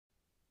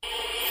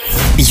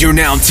You're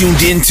now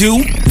tuned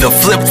into the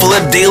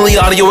Flip Daily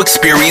Audio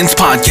Experience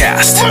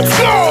Podcast. Let's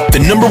go! The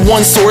number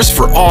one source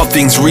for all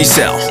things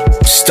resale,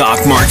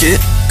 stock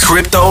market,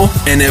 crypto,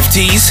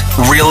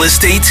 NFTs, real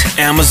estate,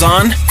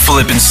 Amazon,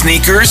 flipping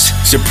sneakers,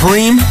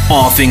 Supreme,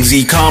 all things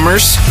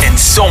e-commerce, and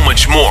so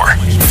much more.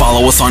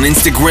 Follow us on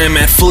Instagram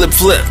at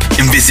FlipFlip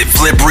and visit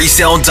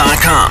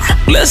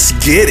flipresale.com. Let's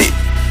get it.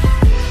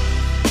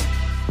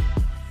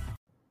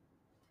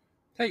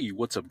 Hey,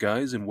 what's up,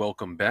 guys, and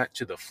welcome back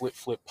to the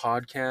Flip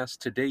Podcast.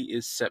 Today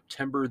is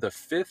September the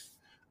 5th.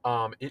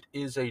 It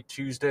is a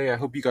Tuesday. I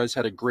hope you guys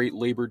had a great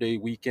Labor Day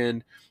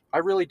weekend. I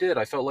really did.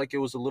 I felt like it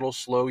was a little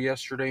slow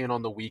yesterday and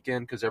on the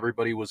weekend because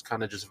everybody was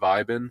kind of just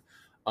vibing,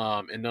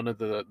 and none of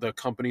the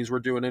companies were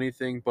doing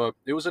anything, but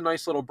it was a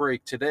nice little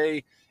break.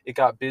 Today, it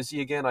got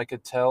busy again, I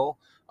could tell.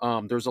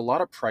 There's a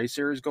lot of price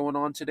errors going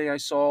on today. I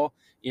saw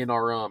in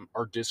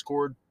our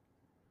Discord.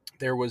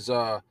 There was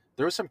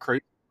some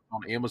crazy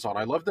on Amazon.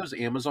 I love those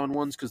Amazon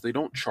ones because they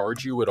don't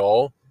charge you at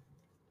all.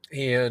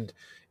 And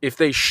if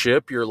they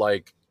ship, you're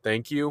like,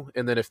 thank you.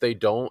 And then if they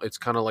don't, it's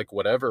kind of like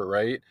whatever,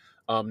 right?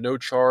 No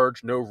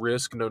charge, no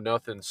risk, no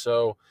nothing.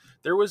 So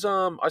there was,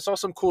 I saw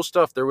some cool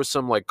stuff. There was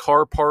some like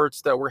car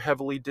parts that were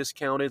heavily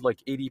discounted, like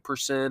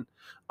 80%.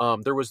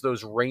 There was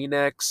those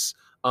Rain-X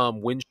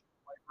windshield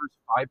wipers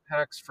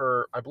 5-packs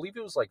for, I believe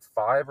it was like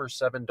 $5 or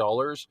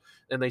 $7,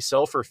 and they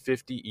sell for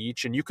 $50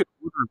 each. And you could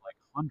order like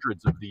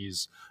hundreds of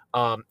these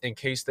in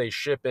case they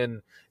ship,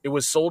 and it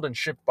was sold and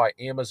shipped by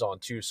Amazon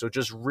too. So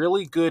just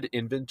really good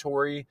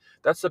inventory.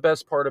 That's the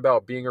best part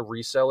about being a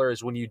reseller,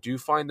 is when you do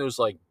find those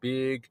like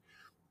big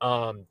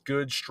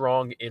good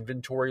strong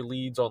inventory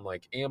leads on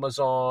like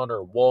Amazon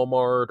or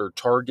Walmart or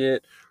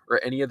Target or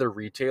any other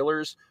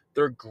retailers.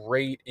 They're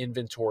great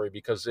inventory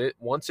because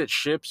once it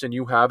ships and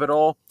you have it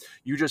all,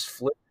 you just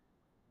flip.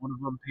 One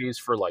of them pays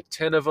for like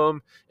 10 of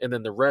them, and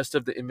then the rest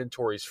of the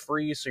inventory is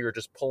free. So you're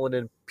just pulling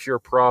in pure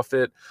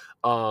profit.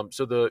 So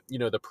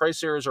the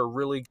price errors are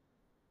really,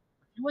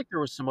 I feel like there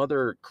was some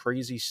other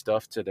crazy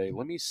stuff today.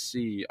 Let me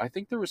see. I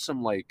think there was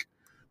some like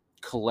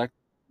collect.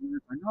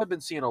 I know I've been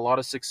seeing a lot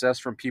of success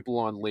from people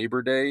on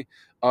Labor Day,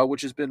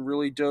 which has been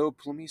really dope.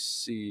 Let me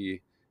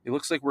see. It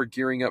looks like we're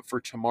gearing up for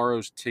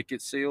tomorrow's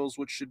ticket sales,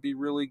 which should be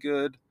really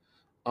good.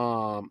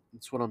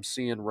 That's what I'm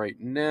seeing right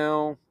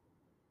now.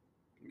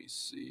 Let me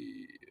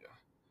see.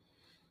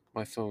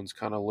 My phone's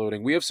kind of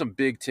loading. We have some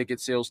big ticket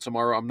sales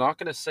tomorrow. I'm not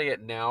going to say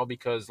it now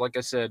because, like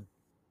I said,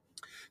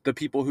 the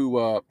people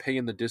who pay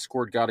in the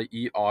Discord got to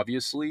eat,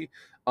 obviously.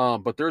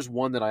 But there's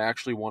one that I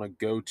actually want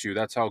to go to.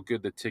 That's how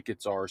good the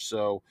tickets are.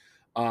 So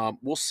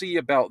we'll see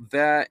about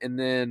that. And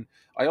then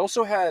I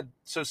also had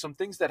some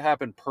things that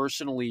happened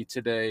personally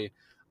today.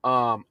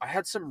 I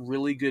had some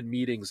really good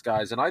meetings,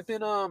 guys, and I've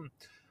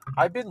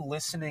been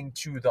listening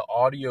to the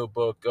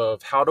audiobook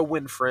of How to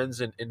Win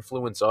Friends and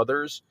Influence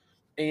Others.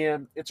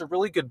 And it's a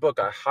really good book.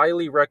 I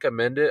highly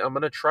recommend it. I'm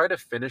going to try to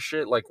finish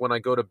it like when I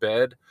go to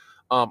bed.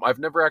 I've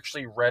never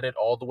actually read it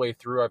all the way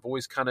through. I've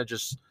always kind of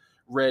just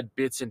read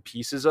bits and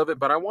pieces of it,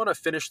 but I want to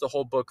finish the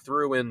whole book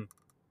through. And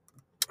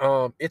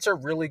it's a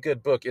really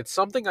good book. It's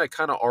something I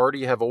kind of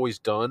already have always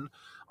done.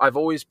 I've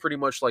always pretty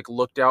much like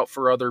looked out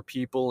for other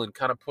people and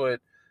kind of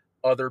put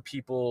other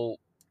people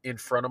in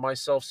front of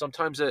myself,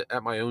 sometimes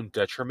at my own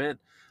detriment.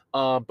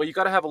 But you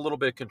got to have a little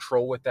bit of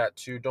control with that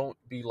too. Don't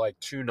be like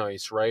too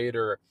nice, right?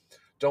 Or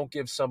don't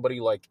give somebody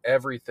like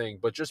everything,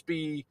 but just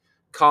be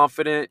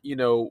confident,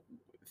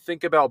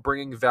 think about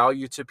bringing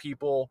value to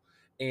people.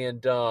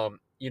 And, a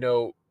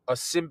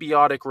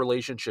symbiotic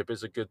relationship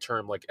is a good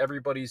term. Like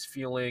everybody's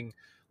feeling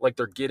like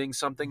they're getting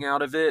something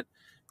out of it.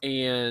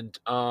 And,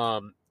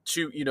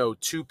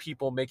 two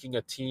people making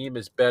a team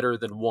is better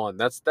than one.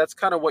 That's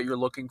kind of what you're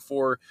looking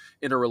for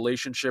in a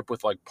relationship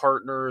with like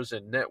partners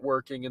and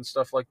networking and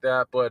stuff like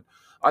that. But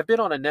I've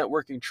been on a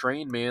networking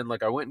train, man.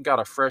 Like I went and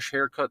got a fresh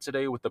haircut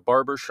today with the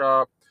barber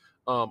shop.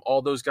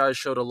 All those guys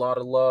showed a lot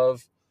of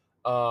love.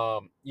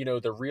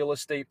 The real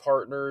estate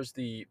partners,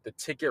 the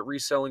ticket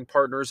reselling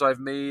partners I've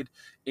made,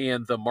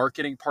 and the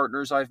marketing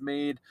partners I've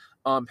made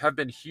have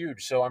been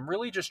huge. So I'm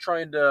really just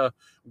trying to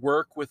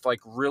work with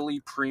like really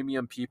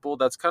premium people.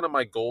 That's kind of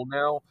my goal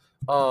now.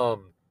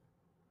 And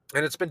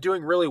it's been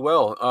doing really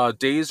well.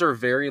 Days are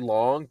very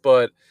long,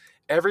 but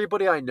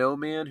everybody I know,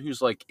 man,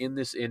 who's like in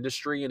this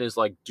industry and is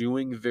like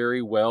doing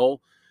very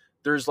well,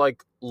 there's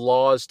like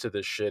laws to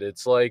this shit.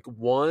 It's like,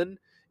 one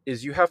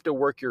is you have to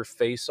work your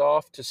face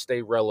off to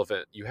stay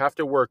relevant. You have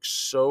to work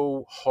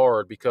so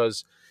hard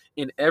because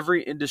in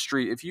every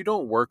industry, if you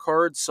don't work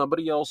hard,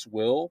 somebody else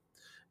will,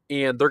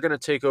 and they're going to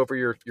take over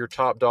your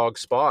top dog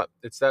spot.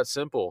 It's that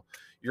simple.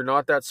 You're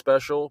not that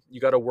special. You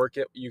got to work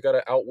it. You got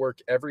to outwork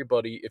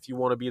everybody if you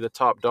want to be the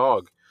top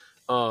dog.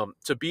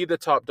 To be the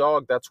top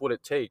dog, that's what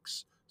it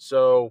takes.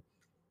 So,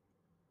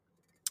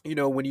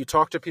 when you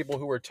talk to people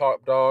who are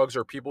top dogs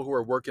or people who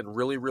are working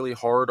really, really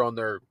hard on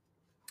their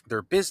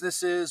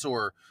businesses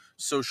or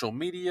social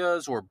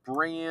medias or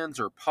brands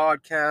or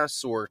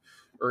podcasts or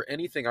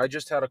anything. I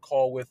just had a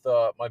call with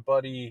my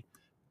buddy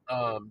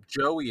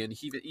Joey, and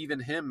even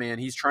him, man,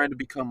 he's trying to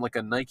become like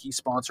a Nike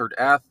sponsored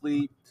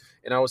athlete,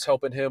 and I was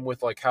helping him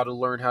with like how to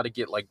learn how to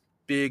get like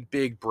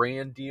big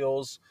brand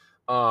deals,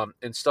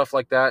 and stuff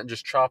like that, and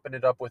just chopping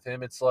it up with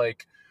him. It's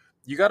like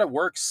you got to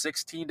work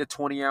 16 to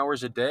 20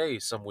 hours a day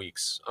some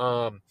weeks.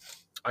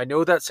 I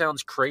know that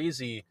sounds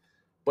crazy,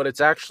 but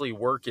it's actually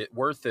worth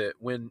it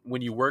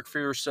when you work for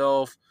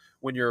yourself,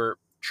 when you're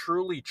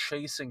truly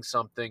chasing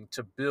something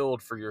to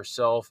build for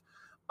yourself.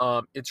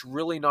 It's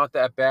really not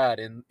that bad,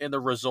 and the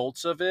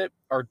results of it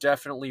are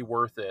definitely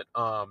worth it.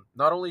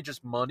 Not only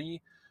just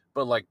money,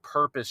 but like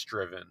purpose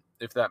driven,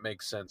 if that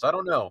makes sense. I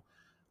don't know.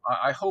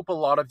 I hope a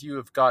lot of you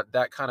have got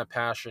that kind of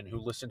passion who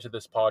listen to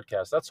this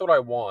podcast. That's what I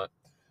want.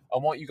 I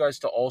want you guys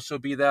to also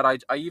be that.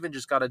 I even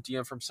just got a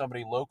DM from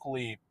somebody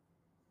locally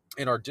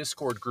in our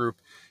Discord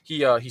group.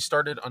 He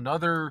started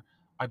another.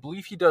 I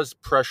believe he does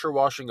pressure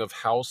washing of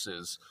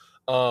houses.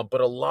 But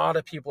a lot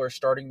of people are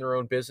starting their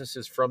own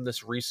businesses from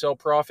this resale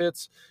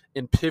profits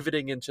and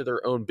pivoting into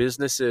their own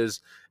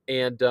businesses.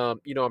 And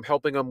I'm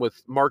helping them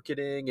with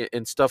marketing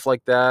and stuff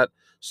like that.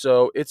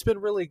 So it's been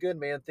really good,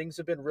 man. Things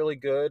have been really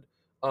good.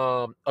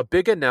 A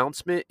big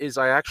announcement is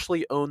I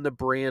actually own the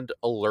brand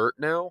Alert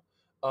now.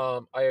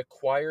 I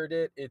acquired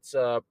it. It's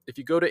if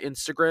you go to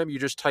Instagram, you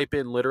just type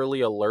in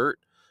literally Alert.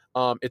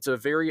 It's a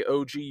very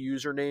OG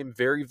username,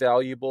 very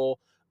valuable.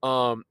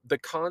 The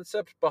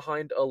concept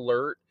behind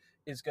Alert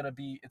is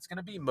it's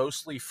gonna be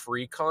mostly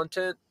free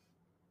content.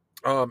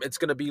 It's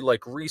going to be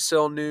like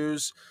resale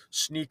news,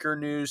 sneaker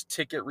news,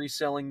 ticket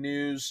reselling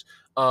news.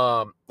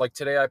 Like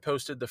today, I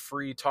posted the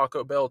free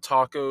Taco Bell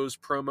tacos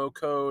promo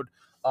code.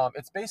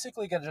 It's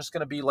basically just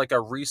going to be like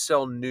a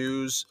resale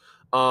news,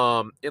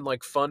 in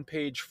like fun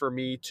page for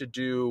me to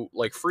do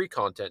like free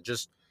content.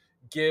 Just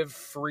give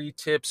free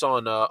tips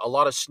on a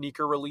lot of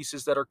sneaker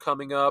releases that are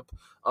coming up,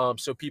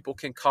 so people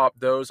can cop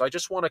those. I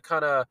just want to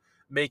kind of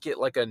make it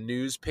like a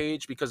news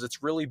page because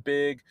it's really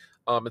big.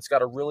 It's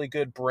got a really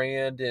good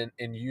brand and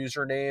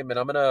username, and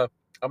I'm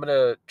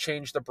gonna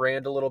change the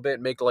brand a little bit,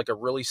 and make like a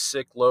really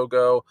sick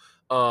logo.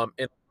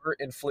 And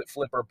Flip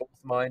Flip are both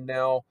mine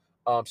now.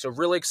 So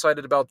really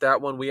excited about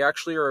that one. We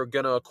actually are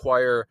gonna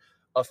acquire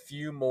a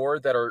few more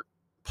that are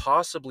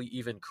possibly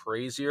even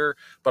crazier,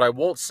 but I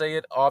won't say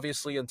it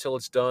obviously until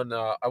it's done.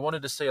 I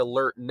wanted to say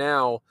Alert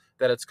now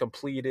that it's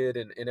completed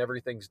and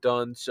everything's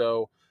done.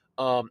 So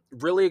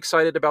really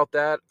excited about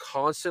that.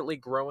 Constantly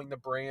growing the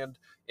brand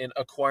and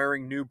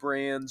acquiring new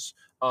brands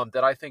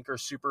that I think are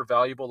super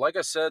valuable. Like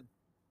I said,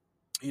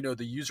 the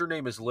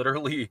username is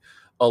literally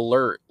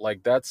Alert.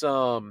 Like that's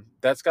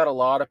got a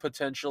lot of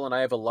potential, and I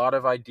have a lot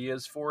of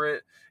ideas for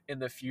it in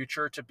the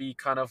future to be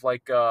kind of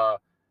like a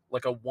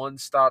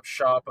one-stop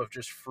shop of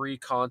just free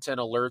content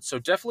alerts. So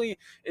definitely,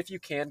 if you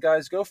can,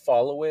 guys, go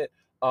follow it.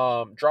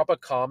 Drop a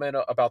comment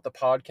about the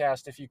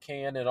podcast if you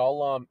can, and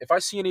I'll if I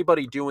see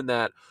anybody doing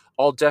that,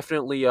 I'll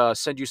definitely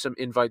send you some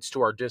invites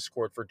to our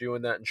Discord for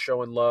doing that and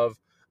showing love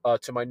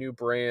to my new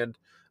brand.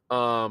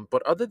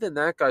 But other than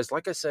that, guys,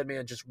 like I said,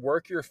 man, just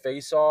work your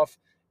face off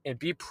and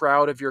be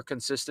proud of your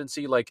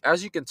consistency. Like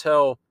as you can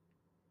tell,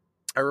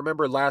 I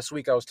remember last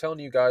week I was telling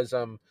you guys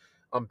I'm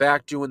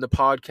back doing the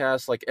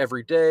podcast like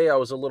every day. I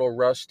was a little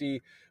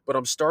rusty, but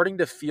I'm starting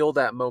to feel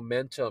that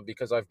momentum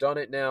because I've done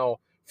it now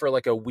for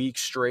like a week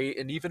straight.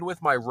 And even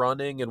with my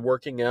running and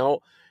working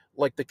out,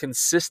 like the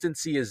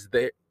consistency is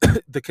there.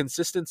 The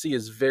consistency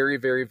is very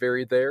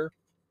there,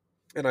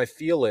 and I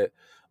feel it.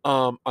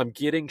 I'm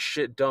getting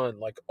shit done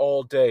like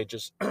all day,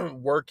 just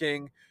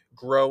working,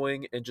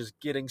 growing, and just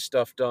getting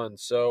stuff done.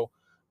 So,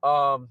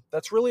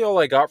 that's really all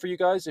I got for you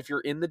guys. If you're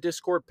in the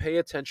Discord, pay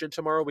attention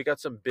tomorrow. We got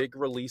some big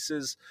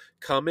releases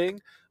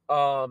coming.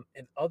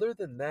 And other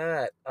than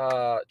that,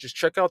 just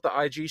check out the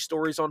IG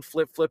stories on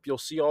Flip Flip. You'll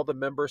see all the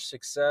member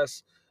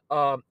success.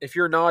 If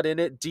you're not in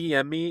it,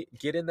 DM me,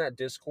 get in that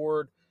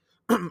Discord.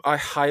 I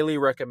highly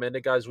recommend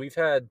it, guys. We've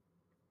had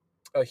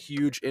a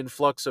huge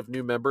influx of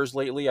new members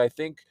lately. I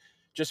think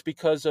just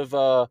because of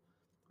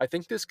I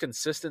think this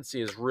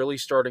consistency is really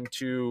starting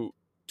to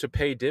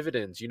pay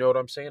dividends. You know what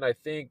I'm saying? I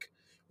think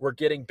we're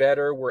getting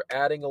better. We're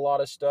adding a lot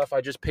of stuff.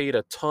 I just paid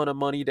a ton of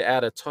money to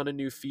add a ton of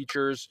new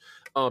features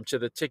to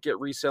the ticket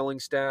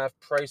reselling staff,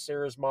 price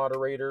errors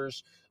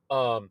moderators,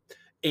 um,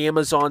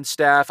 Amazon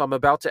staff. I'm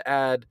about to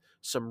add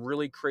some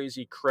really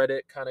crazy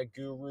credit kind of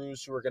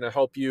gurus who are going to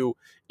help you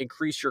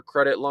increase your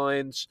credit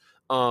lines,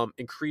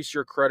 increase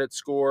your credit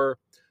score,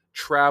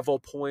 travel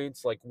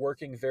points, like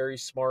working very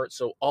smart.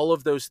 So all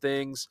of those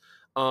things,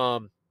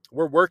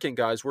 we're working,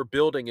 guys. We're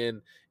building,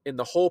 and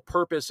the whole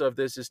purpose of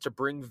this is to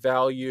bring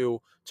value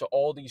to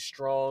all these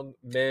strong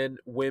men,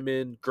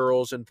 women,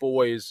 girls, and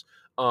boys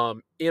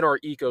in our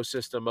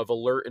ecosystem of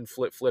Alert and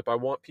Flip Flip. I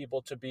want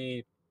people to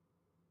be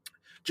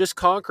just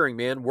conquering,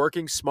 man,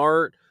 working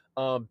smart,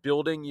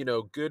 building,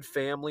 good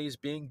families,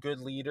 being good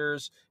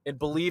leaders, and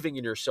believing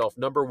in yourself.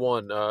 Number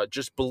one,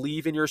 just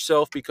believe in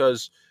yourself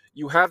because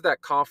you have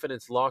that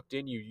confidence locked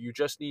in you.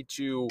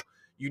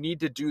 You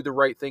need to do the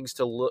right things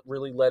to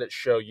really let it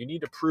show. You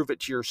need to prove it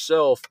to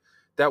yourself.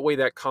 That way,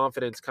 that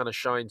confidence kind of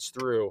shines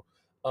through.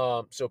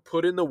 So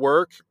put in the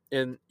work,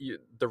 And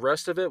the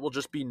rest of it will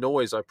just be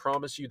noise. I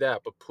promise you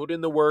that. But put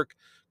in the work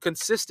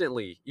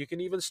consistently. You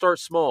can even start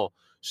small.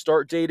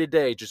 Start day to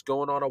day, just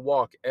going on a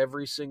walk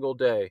every single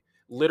day.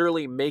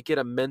 Literally make it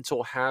a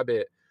mental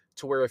habit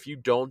to where if you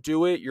don't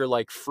do it, you're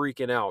like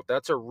freaking out.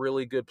 That's a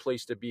really good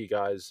place to be,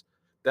 guys.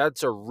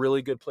 That's a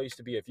really good place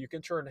to be. If you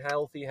can turn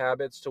healthy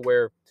habits to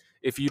where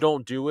if you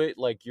don't do it,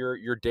 like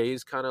your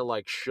day's kind of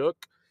like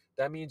shook,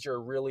 that means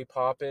you're really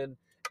popping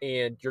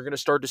and you're going to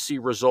start to see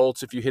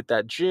results if you hit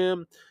that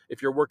gym,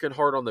 if you're working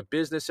hard on the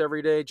business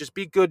every day. Just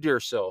be good to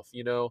yourself,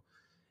 you know.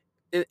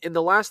 And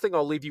the last thing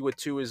I'll leave you with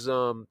too is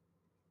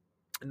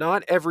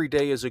not every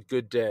day is a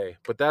good day,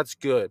 but that's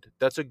good.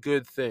 That's a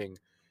good thing.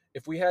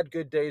 If we had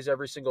good days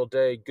every single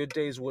day, good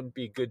days wouldn't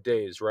be good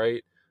days,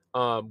 right?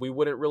 We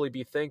wouldn't really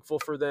be thankful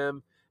for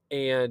them.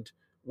 And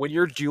when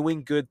you're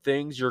doing good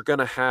things, you're going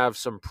to have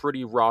some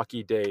pretty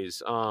rocky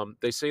days.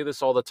 They say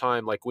this all the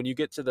time. Like when you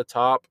get to the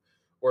top,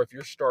 or if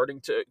you're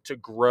starting to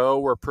grow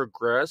or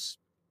progress,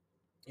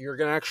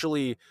 you're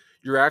actually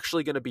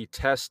going to be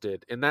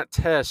tested, and that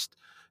test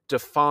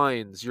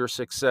defines your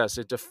success.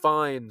 It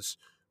defines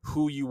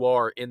who you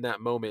are in that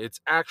moment. It's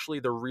actually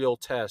the real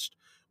test.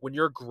 When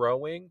you're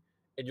growing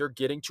and you're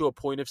getting to a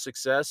point of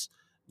success,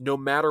 no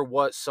matter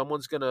what,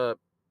 someone's going to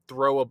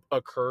throw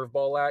a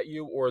curveball at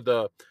you, or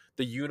the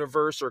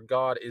universe or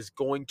God is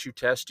going to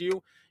test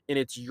you, and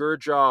it's your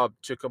job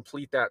to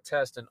complete that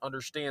test and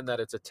understand that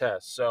it's a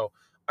test. So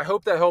I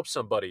hope that helps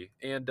somebody,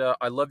 and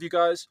I love you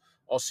guys.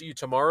 I'll see you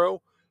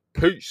tomorrow.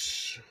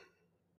 Peace.